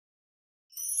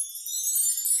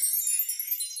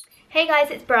Hey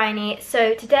guys, it's Bryony.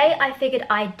 So today I figured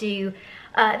I'd do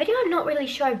a video I'm not really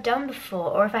sure I've done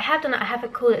before, or if I have done it, I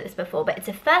haven't called it this before, but it's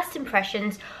a first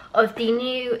impressions of the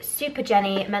new Super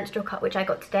Jennie menstrual cup which I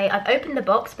got today. I've opened the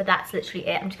box, but that's literally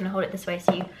it. I'm just going to hold it this way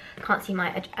so you can't see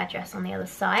my address on the other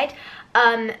side.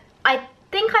 I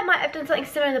think I might have done something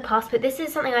similar in the past, but this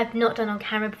is something I've not done on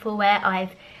camera before, where I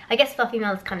guess Fluffy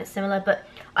Mail is kind of similar, but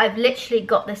I've literally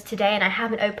got this today and I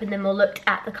haven't opened them or looked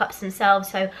at the cups themselves,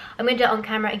 so I'm going to do it on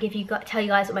camera and tell you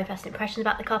guys what my first impressions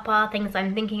about the cup are, things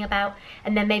I'm thinking about,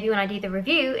 and then maybe when I do the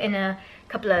review in a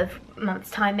couple of months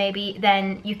time maybe,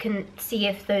 then you can see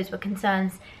if those were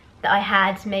concerns that I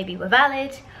had maybe were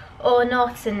valid or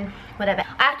not, and whatever.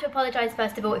 I have to apologise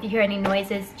first of all if you hear any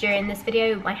noises during this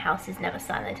video. My house is never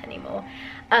silent anymore.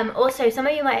 Also, some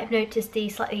of you might have noticed the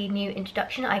slightly new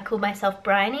introduction. I call myself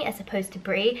Bryony as opposed to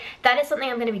Bree. That is something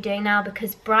I'm going to be doing now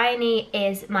because Bryony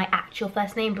is my actual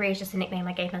first name. Bree is just a nickname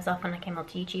I gave myself when I came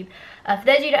onto YouTube. For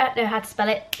those of you who don't know how to spell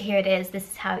it, here it is. This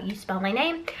is how you spell my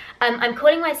name. I'm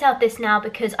calling myself this now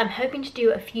because I'm hoping to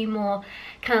do a few more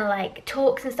kind of like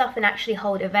talks and stuff and actually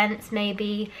hold events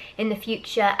maybe in the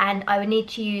future, and I would need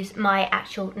to use my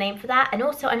actual name for that. And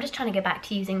also I'm just trying to go back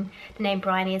to using the name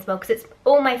Bryony as well, because it's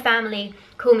all my family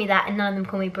call me that and none of them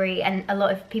call me Bree, and a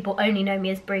lot of people only know me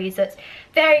as Bree, so it's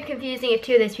very confusing if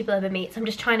two of those people ever meet. So I'm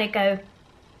just trying to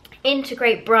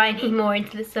integrate Bryony more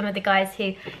into some of the guys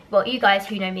who, well, you guys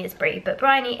who know me as Bree, but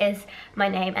Bryony is my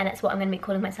name and it's what I'm going to be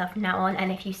calling myself from now on.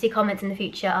 And if you see comments in the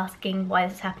future asking why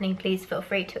this is happening, please feel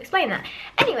free to explain that.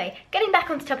 Anyway, getting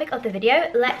back on the topic of the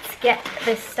video, let's get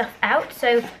this stuff out.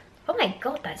 So, oh my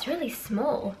god, that's really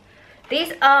small.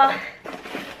 These are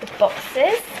the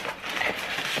boxes.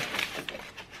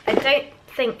 I don't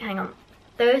think, hang on,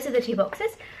 those are the two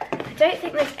boxes. I don't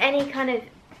think there's any kind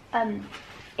of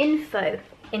info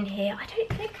in here. I don't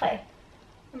think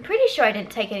I'm pretty sure I didn't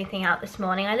take anything out this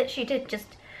morning. I literally did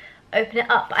just open it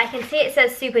up. I can see it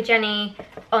says Super Jennie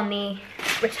on the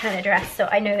return address, so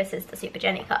I know this is the Super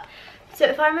Jennie cup. So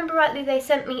if I remember rightly, they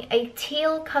sent me a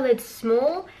teal coloured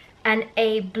small and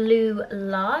a blue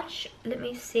large. Let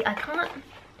me see, I can't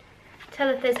tell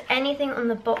if there's anything on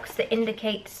the box that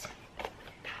indicates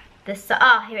this.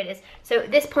 Ah, here it is. So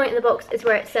this point in the box is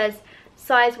where it says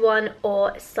size 1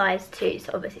 or size 2,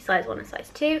 so obviously size 1 and size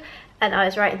 2, and I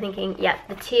was right in thinking, yeah,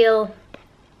 the teal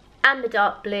and the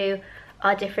dark blue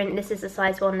are different. This is the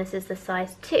size 1, this is the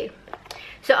size 2.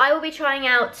 So I will be trying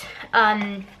out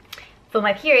for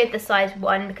my period the size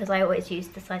 1 because I always use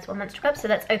the size 1 menstrual cup, so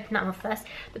let's open that one first.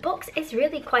 The box is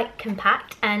really quite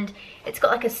compact and it's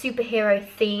got like a superhero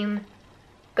theme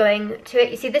going to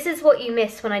it. You see, this is what you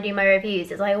miss when I do my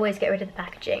reviews, is I always get rid of the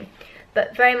packaging,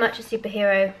 but very much a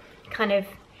superhero kind of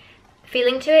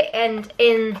feeling to it. And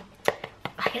in,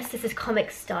 I guess this is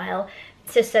comic style,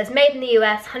 it just says made in the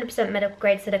US, 100% medical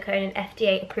grade silicone and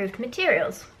FDA approved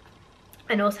materials,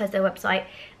 and also has their website,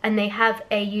 and they have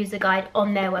a user guide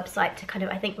on their website to kind of,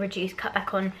 I think, cut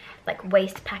back on like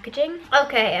waste packaging.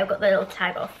 Okay, I've got the little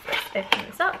tag off. Let's open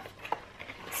this up.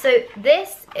 So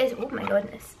this is, oh my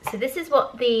goodness, so this is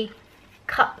what the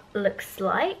cup looks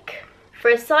like. For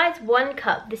a size 1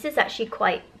 cup, this is actually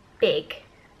quite big.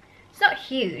 It's not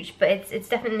huge, but it's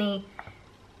definitely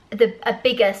a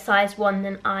bigger size 1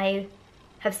 than I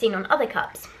have seen on other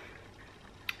cups.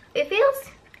 It feels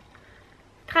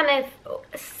kind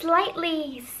of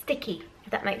slightly sticky,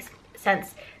 if that makes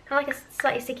sense. Kind of like a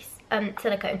slightly sticky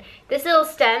silicone. This little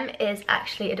stem is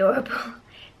actually adorable.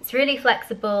 It's really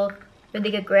flexible,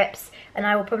 really good grips, and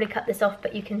I will probably cut this off,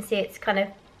 but you can see it's kind of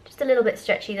just a little bit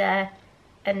stretchy there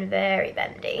and very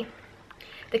bendy.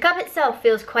 The cup itself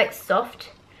feels quite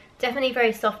soft. Definitely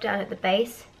very soft down at the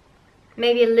base,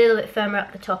 maybe a little bit firmer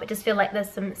up the top. It does feel like there's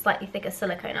some slightly thicker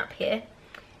silicone up here.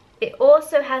 It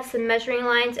also has some measuring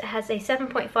lines. It has a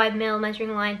 7.5mm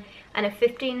measuring line and a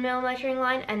 15mm measuring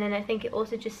line, and then I think it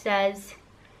also just says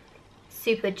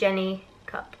Super Jennie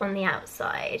cup on the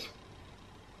outside.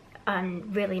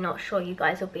 I'm really not sure you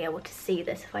guys will be able to see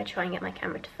this if I try and get my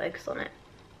camera to focus on it.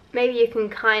 Maybe you can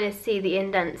kind of see the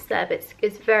indents there, but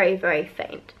it's very, very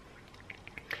faint.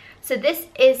 So this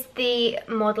is the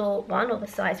model 1 or the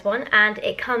size 1, and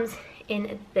it comes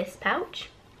in this pouch.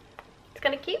 It's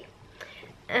kind of cute.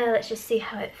 Let's just see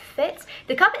how it fits.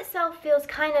 The cup itself feels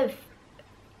kind of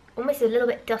almost a little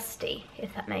bit dusty,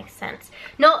 if that makes sense.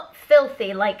 Not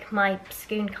filthy like my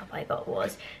Scoon cup I got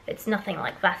was. It's nothing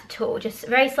like that at all. Just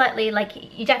very slightly,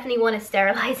 like, you definitely want to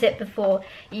sterilize it before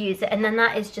you use it. And then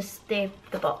that is just the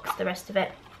box, the rest of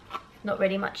it. Not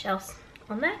really much else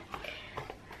on there.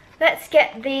 Let's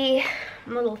get the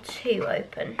Model 2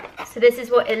 open. So this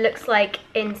is what it looks like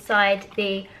inside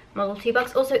the Model 2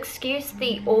 box. Also, excuse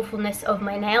the awfulness of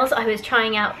my nails. I was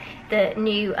trying out the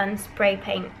new spray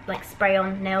paint, like spray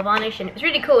on nail varnish, and it was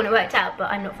really cool and it worked out, but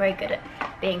I'm not very good at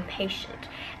being patient.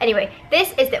 Anyway,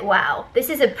 this is the, wow, this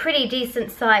is a pretty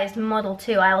decent sized Model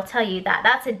 2, I'll tell you that.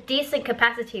 That's a decent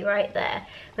capacity right there.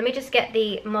 Let me just get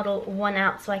the Model 1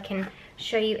 out so I can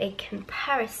show you a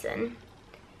comparison.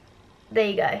 There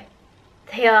you go.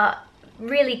 They are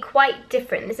really quite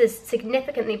different. This is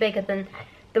significantly bigger than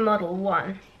the Model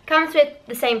 1. Comes with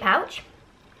the same pouch,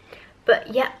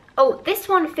 but yeah, oh, this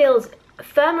one feels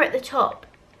firmer at the top.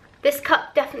 This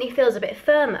cup definitely feels a bit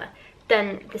firmer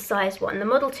than the size one. The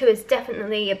Model 2 is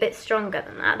definitely a bit stronger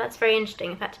than that. That's very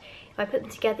interesting. In fact, if I put them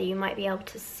together, you might be able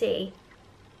to see.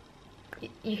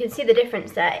 You can see the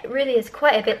difference there. It really is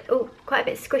quite a bit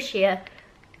squishier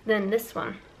than this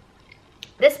one.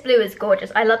 This blue is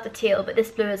gorgeous. I love the teal, but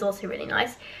this blue is also really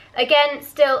nice. Again,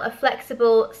 still a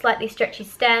flexible, slightly stretchy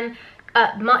stem.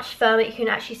 Much firmer. You can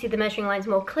actually see the measuring lines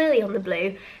more clearly on the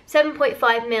blue.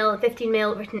 7.5mm,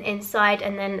 15mm written inside,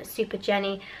 and then Super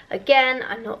Jennie. Again,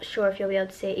 I'm not sure if you'll be able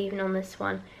to see it even on this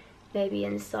one. Maybe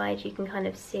inside you can kind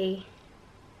of see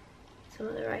some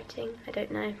of the writing. I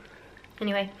don't know.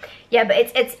 Anyway, yeah, but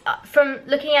it's from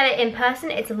looking at it in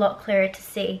person, it's a lot clearer to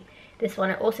see this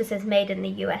one. It also says made in the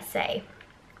USA.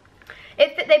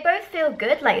 They both feel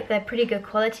good, like they're pretty good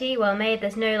quality, well made.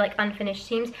 There's no like unfinished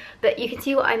seams, but you can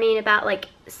see what I mean about like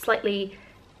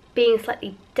being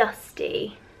slightly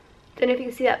dusty. Don't know if you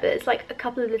can see that, but it's like a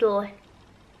couple of little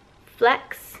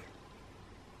flecks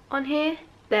on here.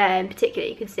 There in particular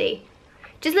you can see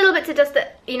just little bits of dust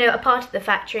that, you know, are part of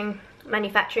the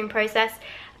manufacturing process,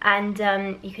 and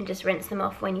you can just rinse them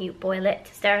off when you boil it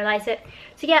to sterilize it.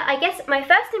 So yeah, I guess my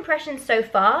first impressions so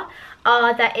far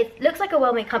are that it looks like a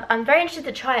well-made cup. I'm very interested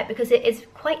to try it because it is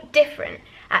quite different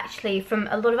actually from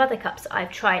a lot of other cups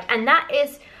I've tried, and that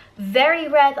is very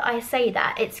rare that I say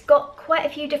that. It's got quite a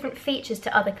few different features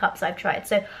to other cups I've tried,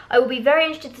 so I will be very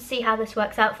interested to see how this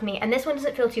works out for me. And this one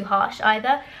doesn't feel too harsh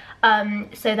either,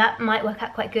 so that might work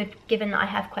out quite good given that I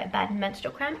have quite bad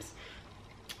menstrual cramps.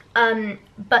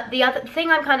 But the other thing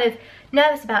I'm kind of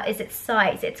nervous about is its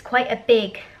size. It's quite a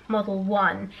big Model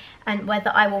 1, and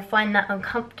whether I will find that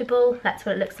uncomfortable. That's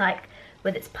what it looks like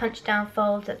with its punch down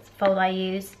fold. That's the fold I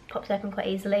use, pops open quite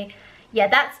easily. Yeah,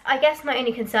 that's, I guess my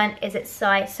only concern is its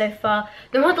size so far.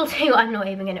 The Model 2 I'm not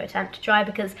even going to attempt to try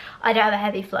because I don't have a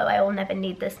heavy flow. I will never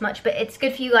need this much, but it's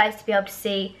good for you guys to be able to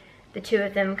see the two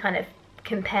of them kind of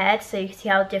compared, so you can see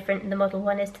how different the Model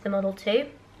 1 is to the Model 2.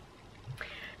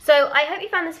 So I hope you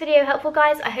found this video helpful,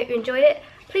 guys. I hope you enjoyed it.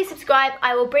 Please subscribe.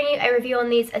 I will bring you a review on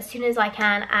these as soon as I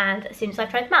can and as soon as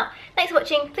I've tried them out. Thanks for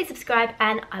watching. Please subscribe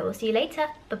and I will see you later.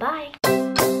 Bye-bye.